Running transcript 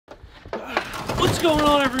What's going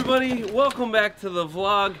on, everybody? Welcome back to the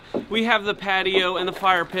vlog. We have the patio and the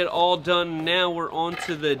fire pit all done. Now we're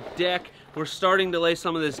onto the deck. We're starting to lay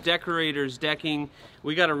some of this Deckorators decking.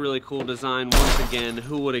 We got a really cool design once again.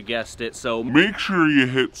 Who would have guessed it? So make sure you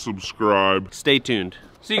hit subscribe. Stay tuned.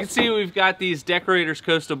 So you can see we've got these Deckorators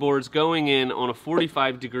Costa boards going in on a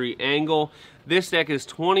 45-degree angle. This deck is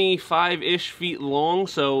 25-ish feet long,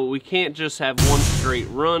 so we can't just have one straight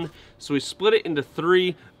run. So we split it into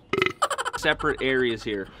 3 separate areas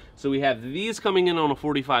here. So we have these coming in on a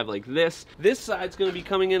 45 like this. This side's going to be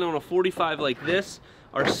coming in on a 45 like this.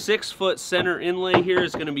 Our 6-foot center inlay here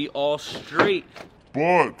is going to be all straight.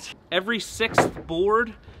 But every 6th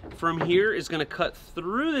board from here is going to cut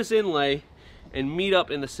through this inlay and meet up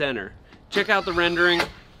in the center. Check out the rendering.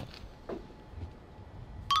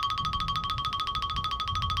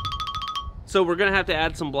 So we're gonna have to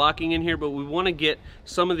add some blocking in here, but we wanna get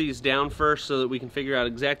some of these down first so that we can figure out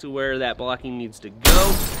exactly where that blocking needs to go.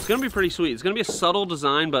 It's gonna be pretty sweet. It's gonna be a subtle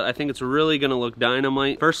design, but I think it's really gonna look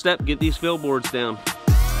dynamite. First step, get these fill boards down.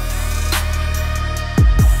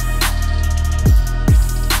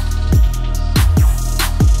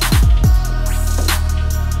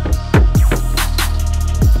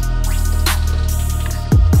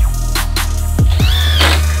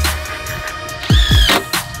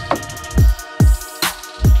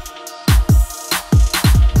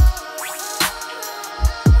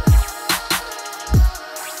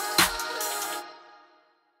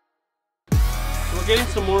 We're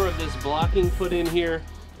getting some more of this blocking put in here,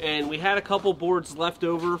 and we had a couple boards left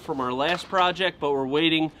over from our last project, but we're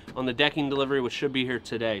waiting on the decking delivery, which should be here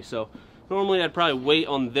today. So normally I'd probably wait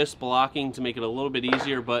on this blocking to make it a little bit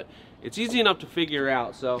easier, but it's easy enough to figure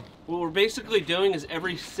out. So what we're basically doing is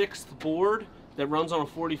every 6th board that runs on a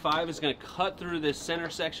 45 is going to cut through this center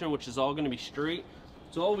section, which is all going to be straight.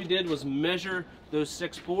 So all we did was measure those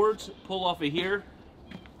 6 boards, pull off of here,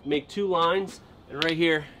 make 2 lines, and right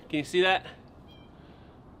here, can you see that?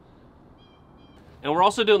 And we're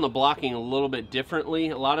also doing the blocking a little bit differently.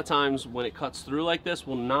 A lot of times when it cuts through like this,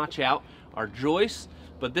 we'll notch out our joists,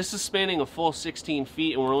 but this is spanning a full 16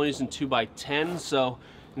 feet and we're only using 2x10. So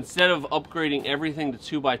instead of upgrading everything to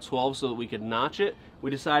 2x12 so that we could notch it,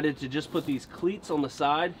 we decided to just put these cleats on the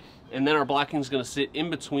side, and then our blocking is going to sit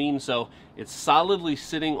in between, so it's solidly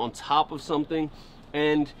sitting on top of something,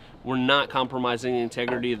 and we're not compromising the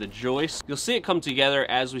integrity of the joist. You'll see it come together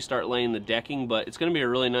as we start laying the decking, but it's going to be a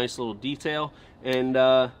really nice little detail. And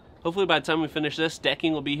hopefully by the time we finish this,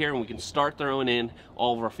 decking will be here and we can start throwing in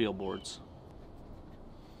all of our field boards.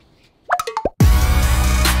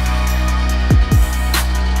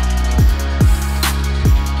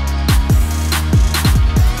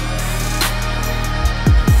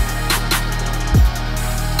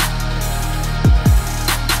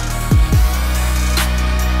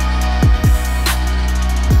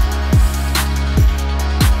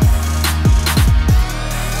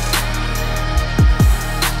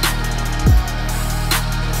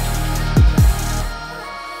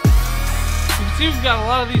 We've got a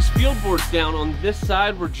lot of these field boards down. On this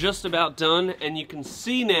side we're just about done, and you can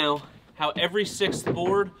see now how every 6th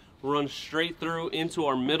board runs straight through into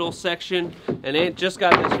our middle section, and it just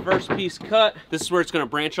got this first piece cut. This is where it's going to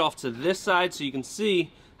branch off to this side, so you can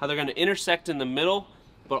see how they're going to intersect in the middle,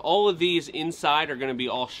 but all of these inside are going to be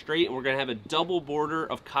all straight, and we're going to have a double border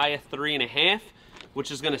of Khaya 3.5, which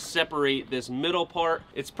is going to separate this middle part.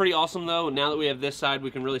 It's pretty awesome though. Now that we have this side, we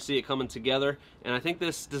can really see it coming together. And I think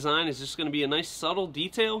this design is just going to be a nice subtle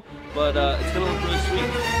detail, but it's going to look really sweet.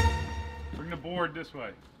 Bring the board this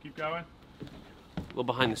way. Keep going. A little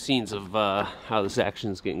behind the scenes of how this action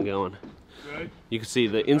is getting going. Good. You can see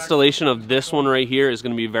the installation of this one right here is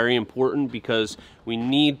going to be very important because we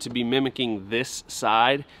need to be mimicking this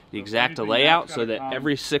side, the exact layout, so that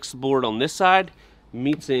every 6th board on this side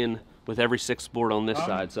meets in with every 6th board on this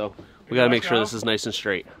side. So we got to make sure this is nice and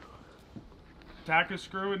straight. Tack a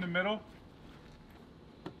screw in the middle.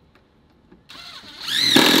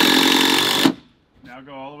 Now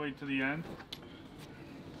go all the way to the end.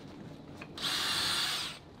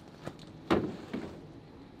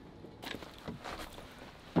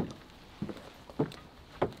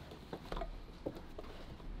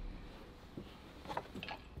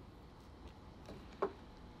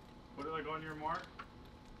 Put it like on your mark.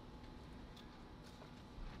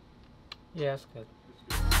 Yeah, that's good.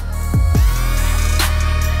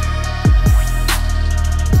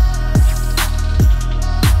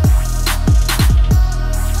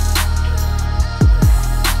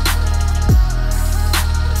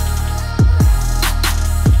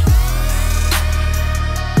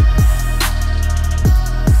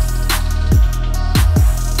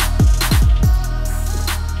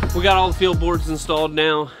 We got all the field boards installed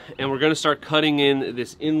now, and we're gonna start cutting in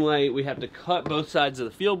this inlay. We have to cut both sides of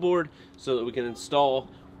the field board so that we can install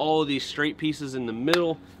all of these straight pieces in the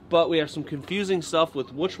middle, but we have some confusing stuff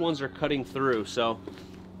with which ones are cutting through. So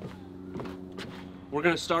we're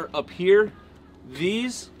gonna start up here.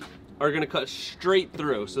 These are gonna cut straight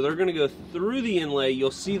through. So they're gonna go through the inlay.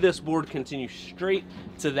 You'll see this board continue straight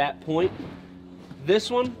to that point.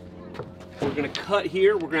 This one, we're gonna cut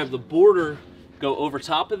here. We're gonna have the border go over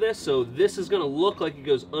top of this. So this is gonna look like it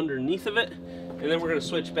goes underneath of it. And then we're gonna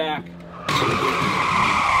switch back.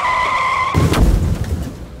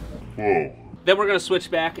 Whoa. Then we're gonna switch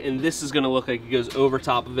back, and this is gonna look like it goes over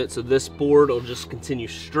top of it. So this board will just continue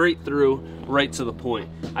straight through right to the point.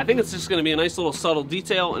 I think it's just gonna be a nice little subtle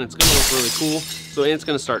detail, and it's gonna look really cool. So Ant's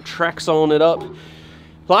gonna start Trexalling it up,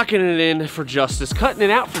 locking it in for justice, cutting it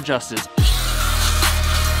out for justice.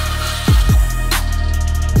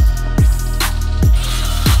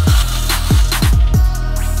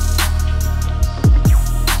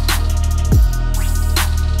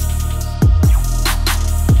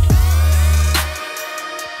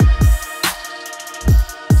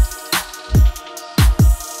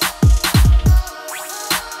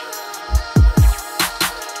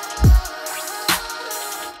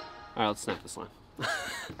 All right, let's snap this line.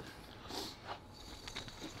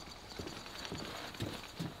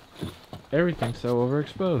 Everything's so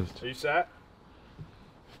overexposed. Are you set?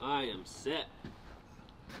 I am set.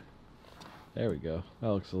 There we go. That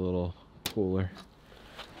looks a little cooler.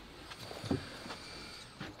 You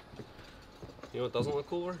know what doesn't look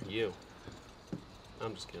cooler? You.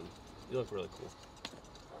 I'm just kidding. You look really cool.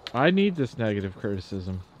 I need this negative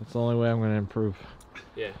criticism. That's the only way I'm going to improve.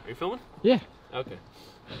 Yeah, are you filming? Yeah. Okay.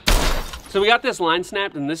 So we got this line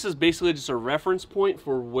snapped, and this is basically just a reference point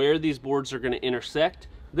for where these boards are going to intersect.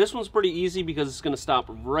 This one's pretty easy because it's going to stop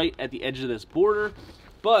right at the edge of this border,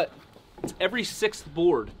 but it's every 6th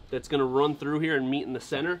board that's going to run through here and meet in the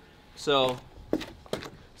center. So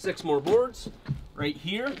 6 more boards right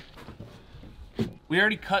here. We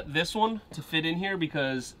already cut this one to fit in here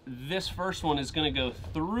because this first one is going to go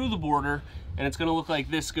through the border, and it's going to look like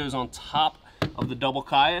this goes on top of the double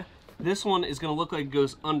Khaya. This one is going to look like it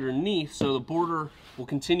goes underneath, so the border will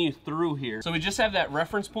continue through here. So we just have that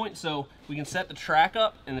reference point, so we can set the track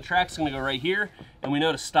up, and the track's going to go right here, and we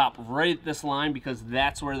know to stop right at this line because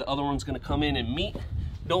that's where the other one's going to come in and meet.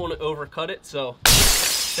 Don't want to overcut it, so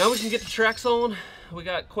now we can get the tracks on. We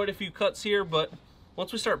got quite a few cuts here, but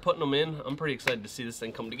once we start putting them in, I'm pretty excited to see this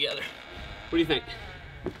thing come together. What do you think?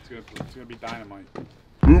 It's gonna be dynamite.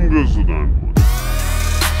 Boom goes the dynamite.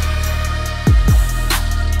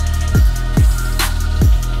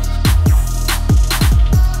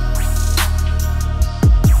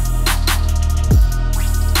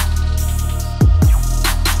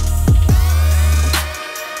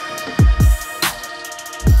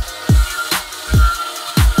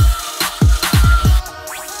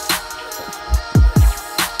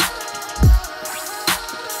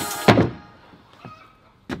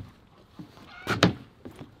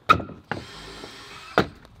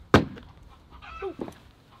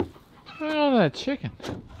 Oh, that chicken.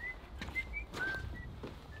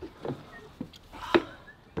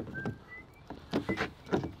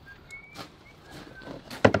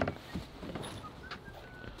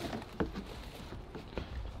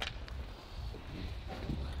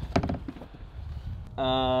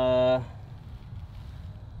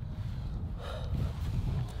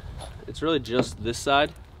 It's really just this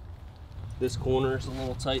side. This corner is a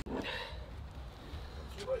little tight.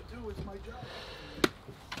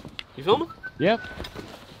 You filming? Yep.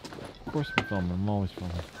 Of course I'm filming. I'm always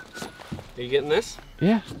filming. Are you getting this?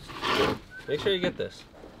 Yeah. Make sure you get this.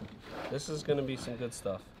 This is gonna be some good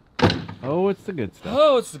stuff. Oh, it's the good stuff.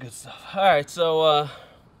 Oh, it's the good stuff. All right, so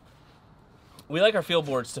we like our field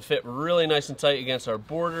boards to fit really nice and tight against our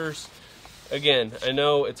borders. Again, I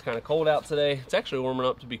know it's kind of cold out today. It's actually warming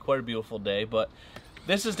up to be quite a beautiful day, but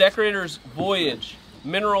this is Deckorators Voyage.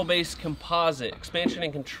 Mineral-based composite, expansion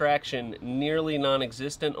and contraction nearly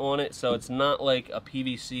non-existent on it, so it's not like a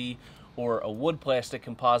PVC or a wood plastic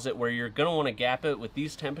composite where you're going to want to gap it with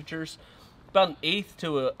these temperatures about an 1/8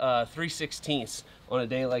 to a 3/16 on a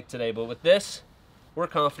day like today. But with this, we're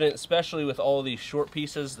confident, especially with all of these short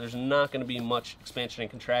pieces, there's not going to be much expansion and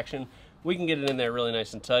contraction. We can get it in there really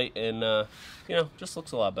nice and tight, and you know, just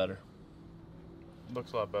looks a lot better.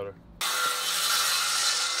 Looks a lot better.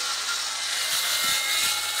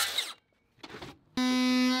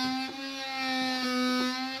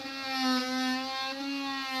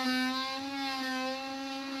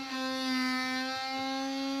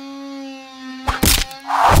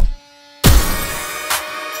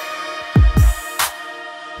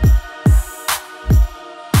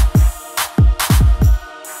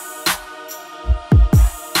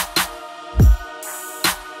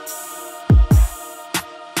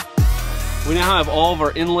 now have all of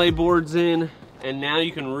our inlay boards in, and now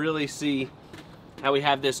you can really see how we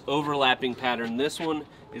have this overlapping pattern. This one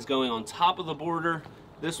is going on top of the border.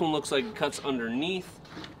 This one looks like it cuts underneath,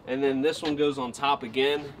 and then this one goes on top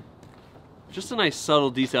again. Just a nice subtle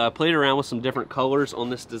detail. I played around with some different colors on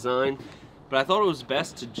this design, but I thought it was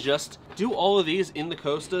best to just do all of these in the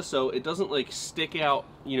Costa so it doesn't like stick out,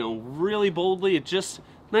 you know, really boldly. It just,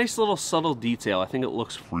 nice little subtle detail. I think it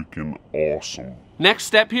looks Freaking awesome. Next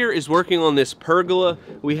step here is working on this pergola.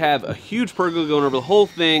 We have a huge pergola going over the whole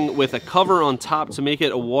thing with a cover on top to make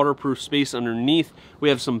it a waterproof space underneath. We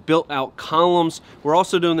have some built out columns. We're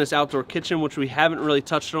also doing this outdoor kitchen, which we haven't really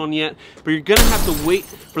touched on yet, but you're gonna have to wait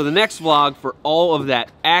for the next vlog for all of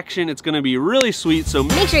that action. It's gonna be really sweet, so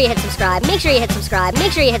make sure you hit subscribe, make sure you hit subscribe,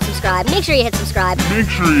 make sure you hit subscribe, make sure you hit subscribe. Make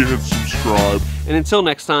sure you hit subscribe. And until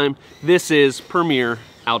next time, this is Premier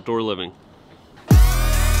Outdoor Living.